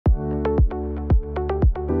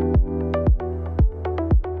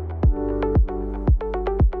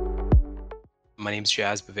My name is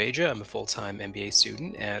Jas Baweja. I'm a full-time MBA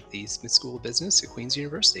student at the Smith School of Business at Queen's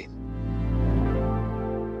University.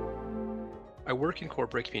 I work in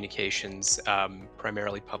corporate communications,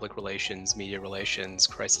 primarily public relations, media relations,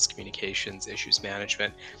 crisis communications, issues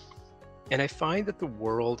management. And I find that the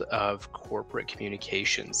world of corporate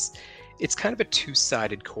communications, it's kind of a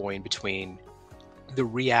two-sided coin between the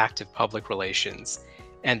reactive public relations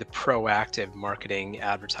and the proactive marketing,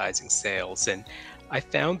 advertising, sales. And I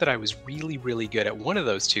found that I was really, really good at one of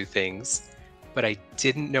those two things, but I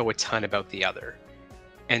didn't know a ton about the other.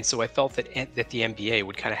 And so I felt that the MBA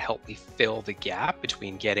would kind of help me fill the gap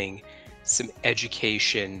between getting some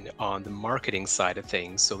education on the marketing side of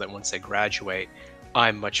things so that once I graduate,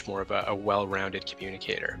 I'm much more of a well-rounded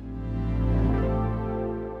communicator.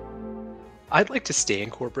 I'd like to stay in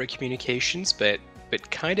corporate communications, but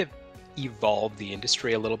kind of evolve the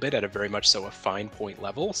industry a little bit at a very much so a fine point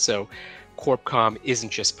level. So Corpcom isn't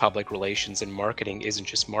just public relations and marketing isn't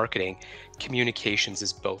just marketing. Communications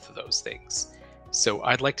is both of those things. So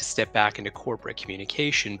I'd like to step back into corporate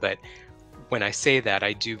communication, but when I say that,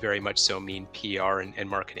 I do very much so mean PR and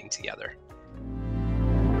marketing together.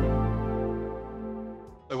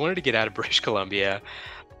 I wanted to get out of British Columbia,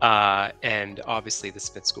 and obviously the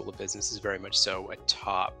Smith School of Business is very much so a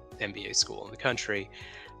top MBA school in the country.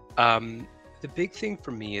 The big thing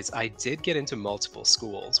for me is I did get into multiple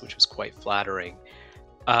schools, which was quite flattering.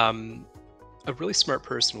 Um, a really smart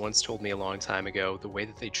person once told me a long time ago, the way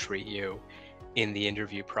that they treat you in the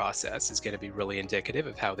interview process is going to be really indicative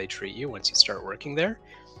of how they treat you once you start working there.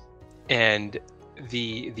 And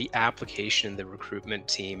the application, the recruitment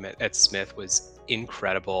team at Smith was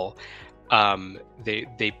incredible.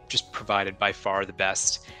 They just provided by far the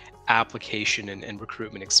best application and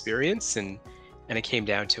recruitment experience, and it came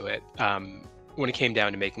down to it. When it came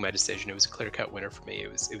down to making my decision, it was a clear-cut winner for me.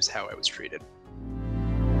 It was how I was treated.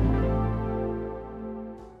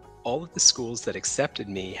 All of the schools that accepted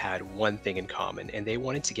me had one thing in common, and they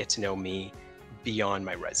wanted to get to know me beyond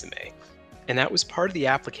my resume. And that was part of the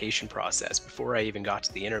application process before I even got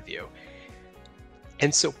to the interview.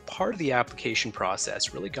 And so part of the application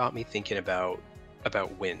process really got me thinking about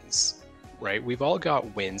wins, right? We've all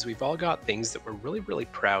got wins. We've all got things that we're really, really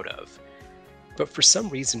proud of. But for some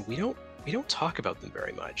reason, we don't talk about them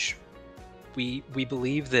very much. We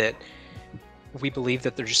believe that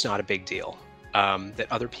they're just not a big deal, that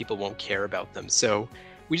other people won't care about them. So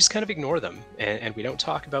we just kind of ignore them and we don't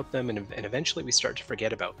talk about them, and eventually we start to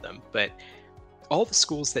forget about them. But all the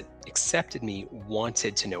schools that accepted me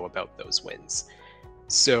wanted to know about those wins.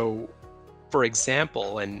 So, for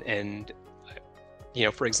example,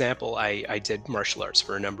 for example, I did martial arts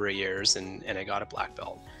for a number of years and I got a black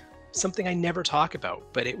belt. Something I never talk about,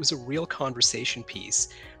 but it was a real conversation piece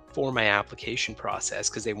for my application process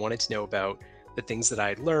because they wanted to know about the things that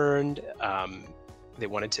I'd learned. They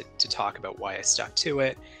wanted to talk about why I stuck to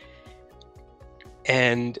it.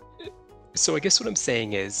 And so I guess what I'm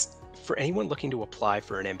saying is, for anyone looking to apply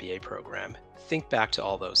for an MBA program, think back to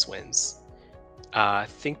all those wins.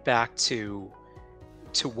 Think back to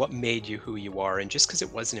what made you who you are. And just because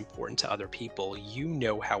it wasn't important to other people, you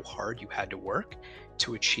know how hard you had to work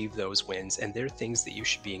to achieve those wins. And they're things that you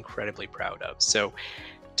should be incredibly proud of. So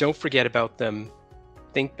don't forget about them.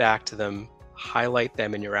 Think back to them. Highlight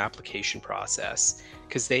them in your application process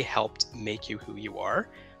because they helped make you who you are.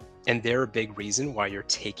 And they're a big reason why you're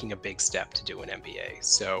taking a big step to do an MBA.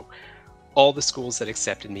 So all the schools that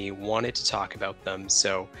accepted me wanted to talk about them.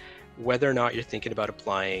 So whether or not you're thinking about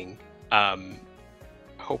applying,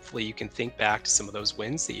 hopefully you can think back to some of those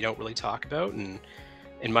wins that you don't really talk about. And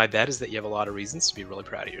my bet is that you have a lot of reasons to be really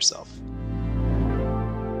proud of yourself.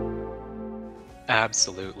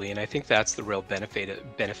 Absolutely. And I think that's the real benefit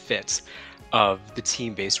of the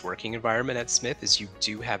team-based working environment at Smith is you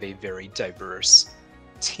do have a very diverse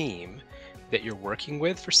team that you're working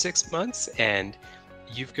with for 6 months. And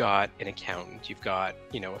you've got an accountant, you've got,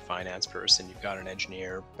 a finance person, you've got an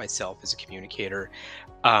engineer, myself as a communicator.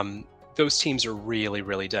 Those teams are really,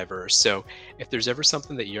 really diverse. So if there's ever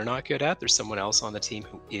something that you're not good at, there's someone else on the team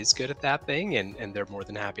who is good at that thing, and they're more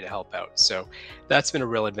than happy to help out. So that's been a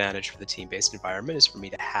real advantage for the team-based environment, is for me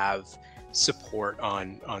to have support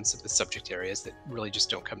on some of the subject areas that really just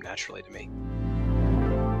don't come naturally to me.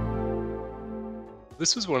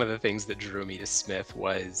 This was one of the things that drew me to Smith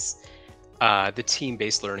was the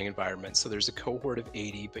team-based learning environment. So there's a cohort of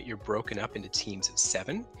 80, but you're broken up into teams of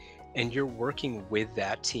 7, and you're working with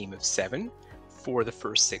that team of 7 for the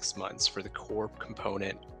first 6 months for the core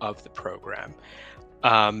component of the program.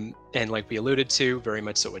 And like we alluded to, very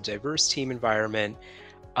much so a diverse team environment.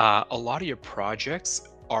 A lot of your projects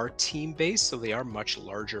are team-based, so they are much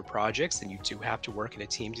larger projects, and you do have to work in a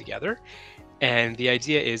team together. And the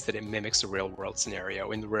idea is that it mimics a real world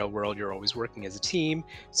scenario. In the real world, you're always working as a team.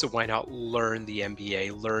 So why not learn the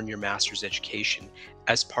MBA, learn your master's education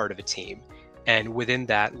as part of a team? And within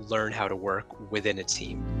that, learn how to work within a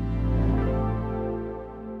team.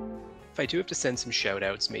 If I do have to send some shout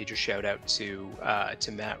outs, major shout out to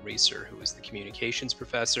Matt Reeser, who is the communications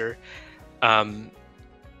professor. Um,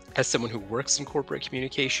 as someone who works in corporate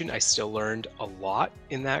communication, I still learned a lot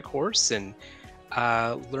in that course, and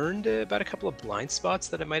learned about a couple of blind spots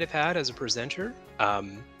that I might have had as a presenter,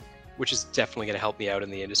 which is definitely going to help me out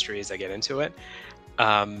in the industry as I get into it.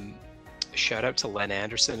 Um, Shout out to Len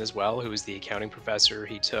Anderson as well, who is the accounting professor.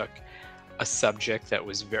 He took a subject that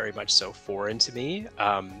was very much so foreign to me,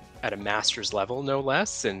 at a master's level, no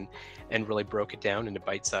less, and really broke it down into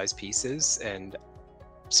bite-sized pieces, and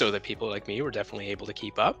so that people like me were definitely able to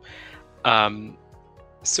keep up. Um,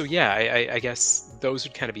 so yeah, I guess those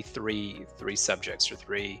would kind of be three subjects, or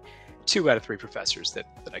two out of three professors that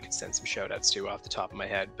I could send some shout outs to off the top of my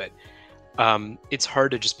head. But it's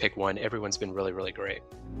hard to just pick one. Everyone's been really, really great.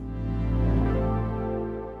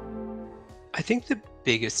 I think the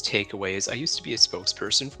biggest takeaway is I used to be a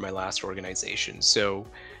spokesperson for my last organization. So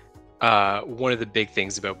one of the big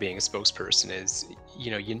things about being a spokesperson is,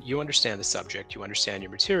 you understand the subject, you understand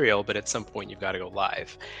your material, but at some point you've got to go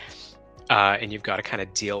live. And you've got to kind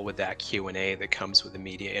of deal with that Q&A that comes with a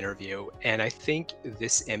media interview. And I think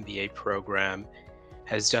this MBA program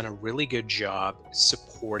has done a really good job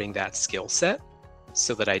supporting that skill set,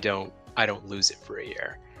 so that I don't lose it for a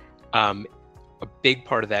year. Um, a big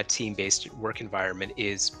part of that team-based work environment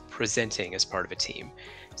is presenting as part of a team.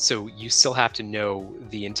 So you still have to know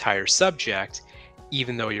the entire subject,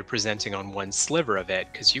 even though you're presenting on one sliver of it,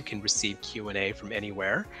 because you can receive Q&A from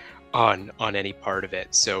anywhere on any part of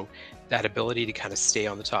it. So that ability to kind of stay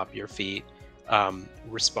on the top of your feet,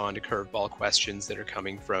 respond to curveball questions that are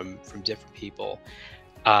coming from different people.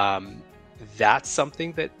 Um, that's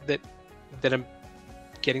something that I'm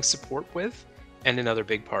getting support with. And another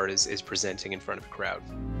big part is presenting in front of a crowd.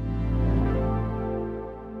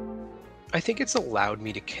 I think it's allowed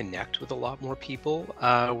me to connect with a lot more people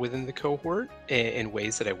within the cohort in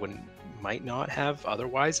ways that I wouldn't might not have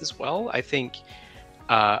otherwise as well. I think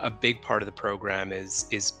a big part of the program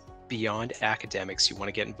is beyond academics. You want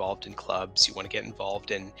to get involved in clubs. You want to get involved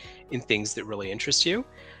in things that really interest you.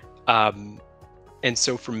 Um, and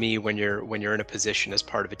so for me, when you're in a position as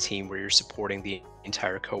part of a team where you're supporting the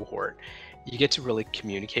entire cohort, you get to really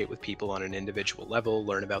communicate with people on an individual level,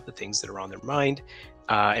 learn about the things that are on their mind,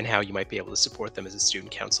 and how you might be able to support them as a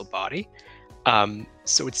student council body.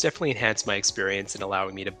 So it's definitely enhanced my experience in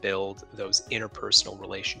allowing me to build those interpersonal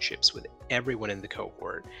relationships with everyone in the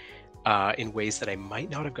cohort, in ways that I might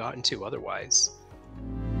not have gotten to otherwise.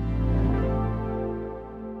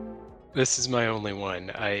 This is my only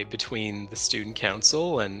one. Between the student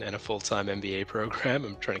council and a full-time MBA program,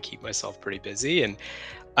 I'm trying to keep myself pretty busy. And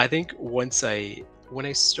I think when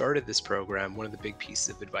I started this program, one of the big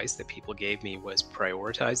pieces of advice that people gave me was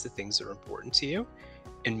prioritize the things that are important to you,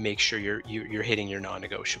 and make sure you're hitting your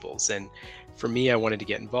non-negotiables. And for me, I wanted to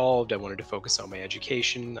get involved. I wanted to focus on my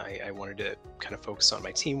education. I wanted to kind of focus on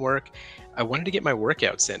my teamwork. I wanted to get my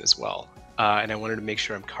workouts in as well. And I wanted to make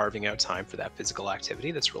sure I'm carving out time for that physical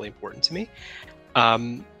activity that's really important to me.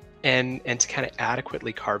 Um, and to kind of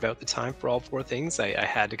adequately carve out the time for all four things, I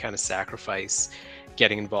had to kind of sacrifice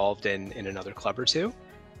getting involved in another club or two.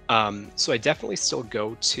 So I definitely still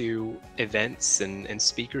go to events and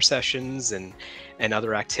speaker sessions and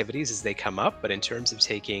other activities as they come up. But in terms of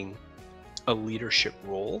taking a leadership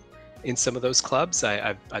role in some of those clubs,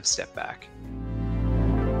 I've stepped back.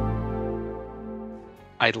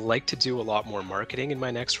 I'd like to do a lot more marketing in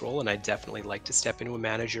my next role, and I'd definitely like to step into a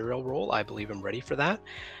managerial role. I believe I'm ready for that.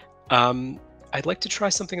 Um, I'd like to try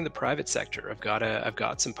something in the private sector. I've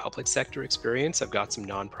got some public sector experience. I've got some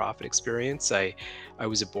nonprofit experience. I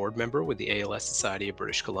was a board member with the ALS Society of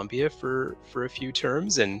British Columbia for a few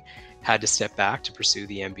terms, and had to step back to pursue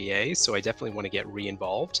the MBA. So I definitely want to get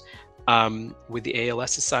re-involved with the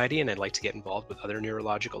ALS Society, and I'd like to get involved with other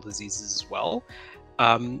neurological diseases as well.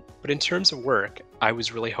 But in terms of work, I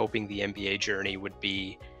was really hoping the MBA journey would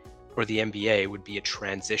be, or the MBA would be, a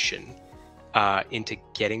transition into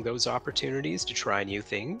getting those opportunities to try new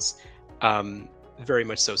things. Very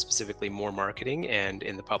much so, specifically more marketing and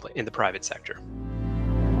in the private sector.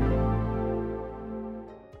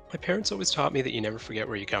 My parents always taught me that you never forget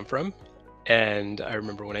where you come from. And I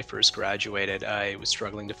remember when I first graduated, I was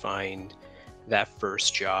struggling to find that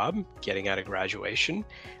first job, getting out of graduation.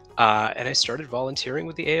 And I started volunteering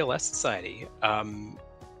with the ALS Society.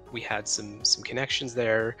 We had some connections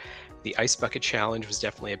there. The Ice Bucket Challenge was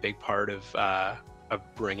definitely a big part of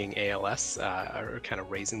bringing ALS, or kind of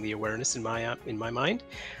raising the awareness in my mind,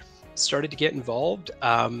 started to get involved.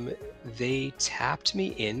 They tapped me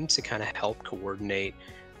in to kind of help coordinate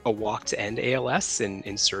a walk to end ALS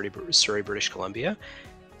in Surrey, British Columbia,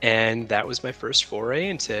 and that was my first foray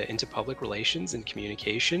into public relations and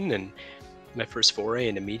communication, and my first foray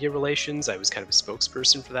into media relations. I was kind of a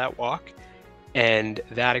spokesperson for that walk, and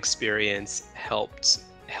that experience helped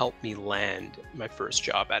me land my first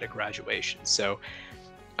job out of graduation. So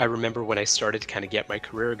I remember when I started to kind of get my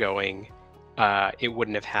career going, it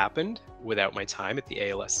wouldn't have happened without my time at the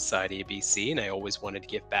ALS Society of BC, and I always wanted to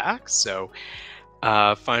give back. So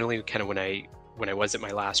finally, kind of when I was at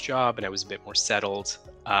my last job and I was a bit more settled,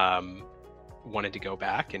 wanted to go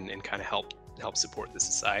back and kind of help support the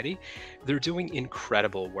society. They're doing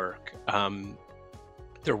incredible work.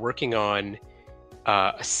 They're working on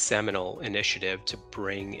a seminal initiative to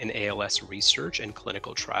bring an ALS research and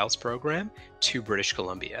clinical trials program to British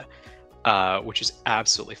Columbia, which is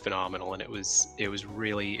absolutely phenomenal. And it was a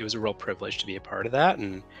real privilege to be a part of that.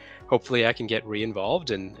 And hopefully, I can get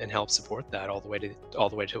re-involved and help support that all the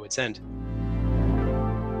way to its end.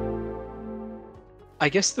 I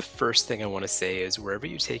guess the first thing I want to say is wherever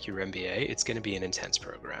you take your MBA, it's going to be an intense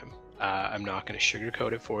program. I'm not going to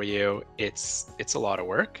sugarcoat it for you. It's a lot of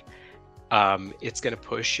work. It's going to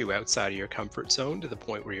push you outside of your comfort zone to the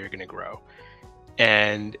point where you're going to grow.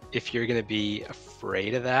 And if you're going to be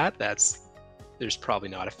afraid of that, there's probably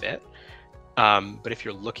not a fit. But if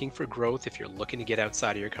you're looking for growth, if you're looking to get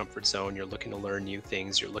outside of your comfort zone, you're looking to learn new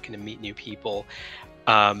things, you're looking to meet new people,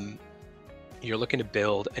 you're looking to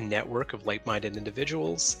build a network of like-minded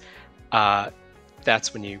individuals,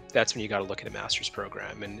 that's when you got to look at a master's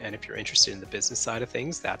program. And if you're interested in the business side of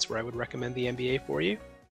things, that's where I would recommend the MBA for you.